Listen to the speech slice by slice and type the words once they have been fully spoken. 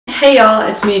Hey y'all,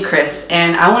 it's me, Chris,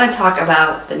 and I want to talk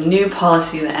about the new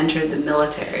policy that entered the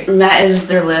military. And that is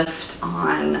their lift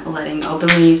on letting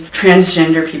openly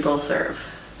transgender people serve.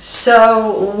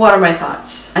 So, what are my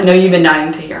thoughts? I know you've been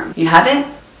dying to hear them. You haven't?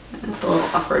 That's a little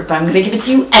awkward, but I'm going to give it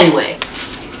to you anyway.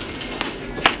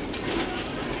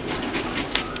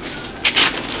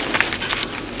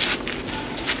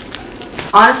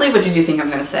 Honestly, what did you think I'm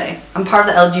going to say? I'm part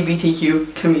of the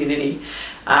LGBTQ community.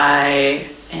 I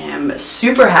am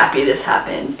super happy this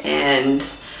happened, and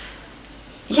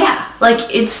yeah, like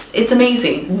it's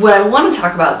amazing. What I want to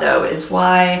talk about though is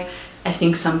why I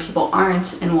think some people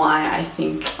aren't, and why I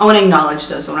want to acknowledge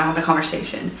those when I have a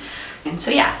conversation. And so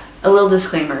yeah, a little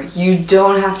disclaimer, you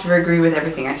don't have to agree with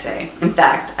everything I say. In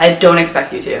fact, I don't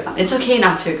expect you to. It's okay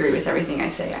not to agree with everything I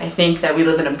say. I think that we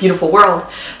live in a beautiful world,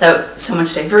 that so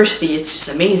much diversity, it's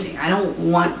just amazing. I don't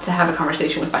want to have a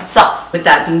conversation with myself. With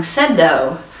that being said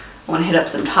though, I want to hit up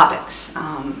some topics,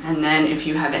 and then if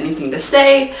you have anything to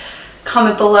say,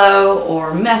 comment below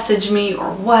or message me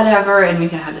or whatever, and we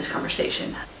can have this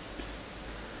conversation.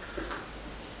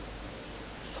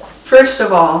 First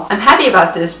of all, I'm happy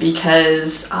about this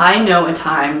because I know a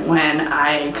time when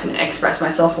I couldn't express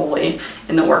myself fully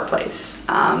in the workplace.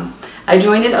 I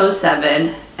joined in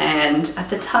 2007, and at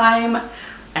the time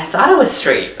I thought I was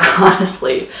straight,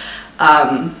 honestly.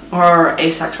 Or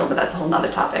asexual, but that's a whole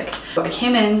nother topic. I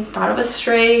came in, thought I was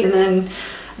straight, and then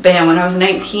bam, when I was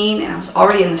 19 and I was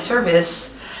already in the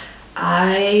service,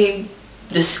 I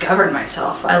discovered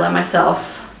myself. I let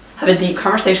myself have a deep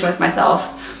conversation with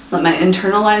myself, let my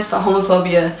internalized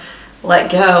homophobia let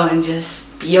go and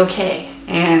just be okay.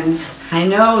 And I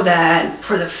know that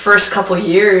for the first couple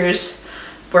years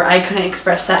where I couldn't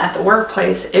express that at the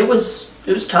workplace, it was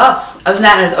tough. I was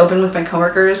not as open with my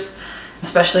coworkers,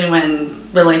 especially when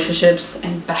relationships,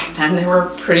 and back then they were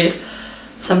pretty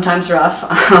sometimes rough,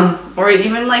 or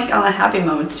even like on the happy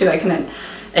moments too. I couldn't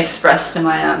express to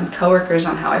my coworkers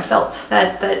on how I felt.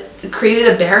 That created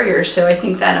a barrier. So I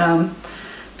think that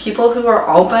people who are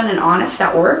open and honest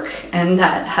at work and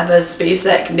that have a space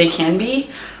that they can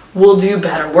be will do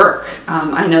better work.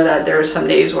 I know that there were some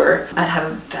days where I'd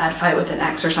have a bad fight with an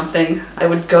ex or something. I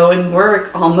would go and work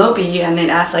all mopey, and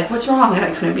they'd ask like, what's wrong? And I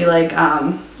couldn't be like,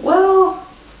 well,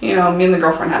 you know, me and the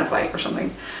girlfriend had a fight or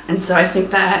something. And so I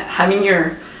think that having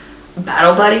your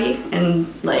battle buddy and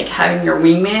like having your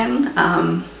wingman,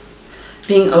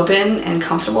 being open and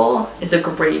comfortable is a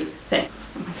great thing.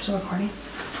 Am I still recording?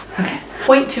 Okay.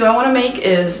 Point 2 I want to make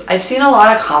is I've seen a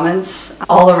lot of comments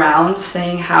all around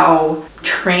saying how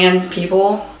trans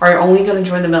people are only going to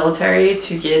join the military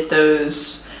to get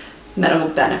those medical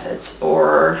benefits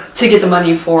or to get the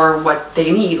money for what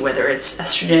they need, whether it's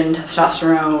estrogen,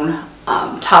 testosterone,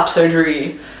 top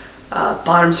surgery,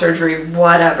 bottom surgery,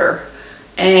 whatever.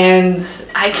 And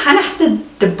I kind of have to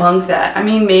debunk that. I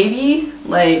mean, maybe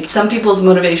like some people's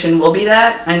motivation will be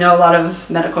that. I know a lot of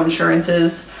medical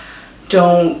insurances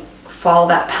don't follow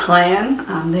that plan.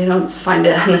 They don't find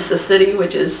it a necessity,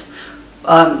 which is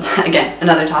again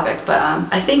another topic. But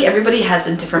I think everybody has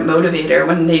a different motivator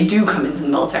when they do come into the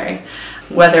military,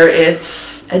 whether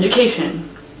it's education,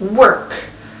 work,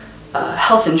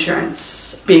 health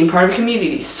insurance, being part of a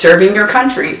community, serving your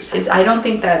country. I don't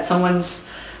think that someone's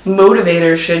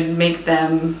motivator should make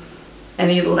them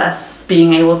any less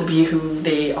being able to be who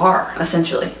they are,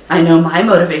 essentially. I know my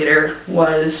motivator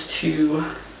was to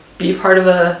be part of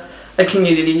a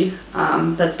community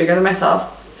that's bigger than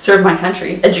myself, serve my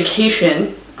country,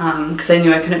 education, because I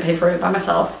knew I couldn't pay for it by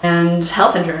myself, and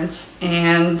health insurance,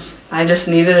 and I just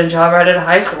needed a job right out of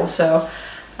high school. So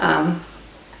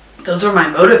those are my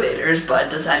motivators,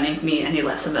 but does that make me any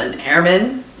less of an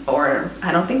airman? Or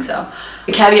I don't think so.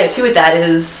 The caveat to it that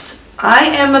is I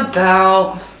am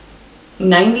about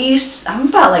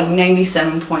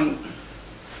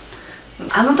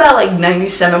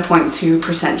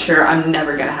 97.2% sure I'm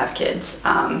never gonna have kids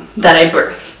that I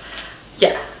birth.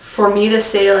 Yeah. For me to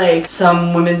say like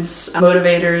some women's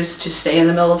motivators to stay in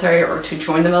the military or to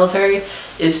join the military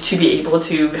is to be able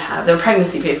to have their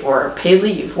pregnancy paid for, paid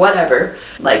leave, whatever.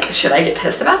 Like, should I get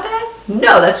pissed about that?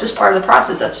 No, that's just part of the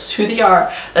process. That's just who they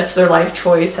are. That's their life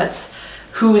choice. That's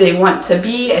who they want to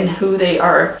be and who they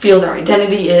feel their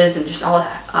identity is, and just all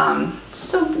that.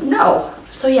 So no.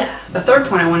 So yeah. The third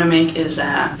point I want to make is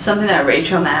something that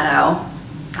Rachel Maddow,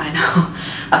 I know,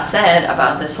 said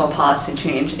about this whole policy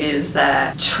change is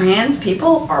that trans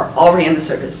people are already in the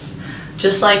service.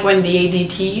 Just like when the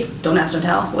ADT, Don't Ask, Don't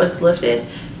Tell, was lifted,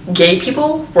 gay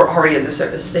people were already in the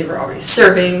service. They were already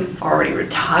serving, already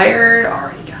retired,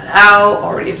 already got out,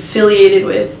 already affiliated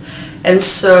with. And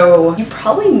so you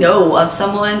probably know of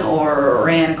someone or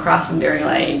ran across them during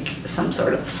like some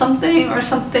sort of something or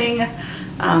something,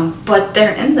 but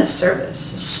they're in the service.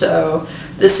 So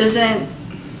this isn't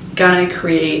gonna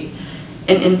create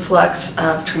an influx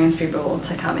of trans people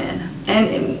to come in.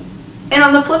 And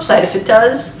on the flip side, if it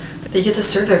does, they get to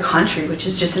serve their country, which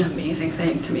is just an amazing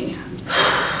thing to me.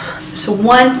 So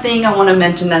one thing I want to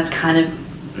mention that's kind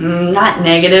of not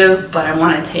negative, but I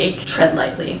want to tread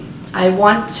lightly. I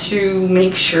want to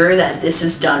make sure that this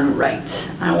is done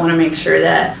right. I want to make sure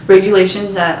that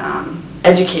regulations that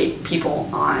educate people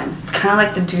on kind of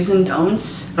like the do's and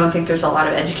don'ts. I don't think there's a lot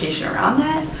of education around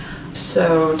that.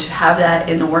 So to have that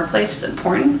in the workplace is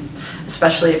important,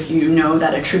 especially if you know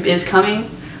that a troop is coming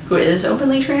who is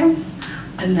openly trans.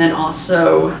 And then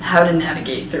also how to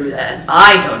navigate through that.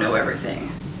 I don't know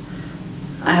everything.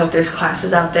 I hope there's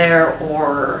classes out there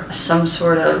or some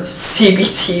sort of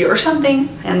CBT or something.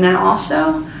 And then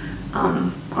also,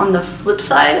 on the flip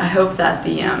side, I hope that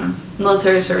the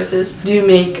military services do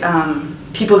make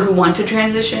people who want to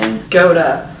transition go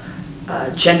to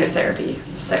gender therapy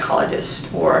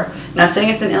psychologist, or not saying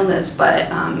it's an illness,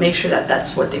 but make sure that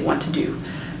that's what they want to do.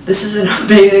 This is an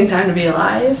amazing time to be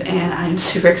alive, and I'm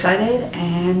super excited,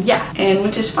 and yeah. And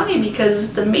which is funny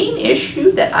because the main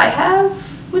issue that I have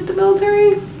with the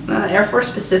military, Air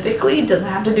Force specifically, doesn't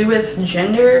have to do with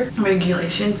gender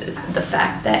regulations. It's the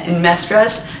fact that in mess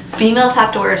dress, females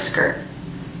have to wear a skirt,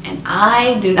 and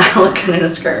I do not look good in a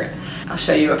skirt. I'll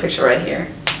show you a picture right here.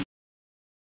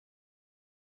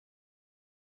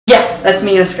 Yeah, that's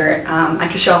me in a skirt. I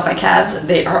can show off my calves.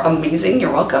 They are amazing,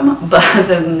 you're welcome. But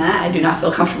other than that, I do not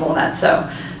feel comfortable with that. So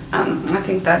I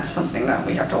think that's something that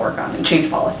we have to work on and change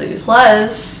policies.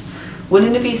 Plus,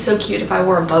 wouldn't it be so cute if I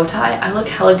wore a bow tie? I look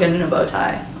hella good in a bow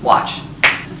tie. Watch.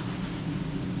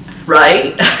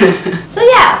 Right? So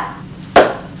yeah,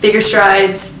 bigger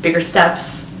strides, bigger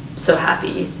steps. So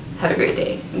happy. Have a great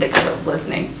day. Thanks for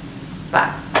listening.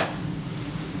 Bye.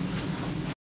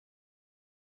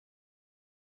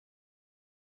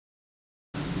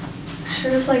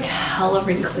 Sure is like hella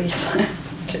wrinkly, but I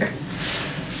don't care.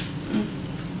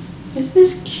 Isn't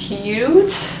this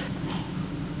cute?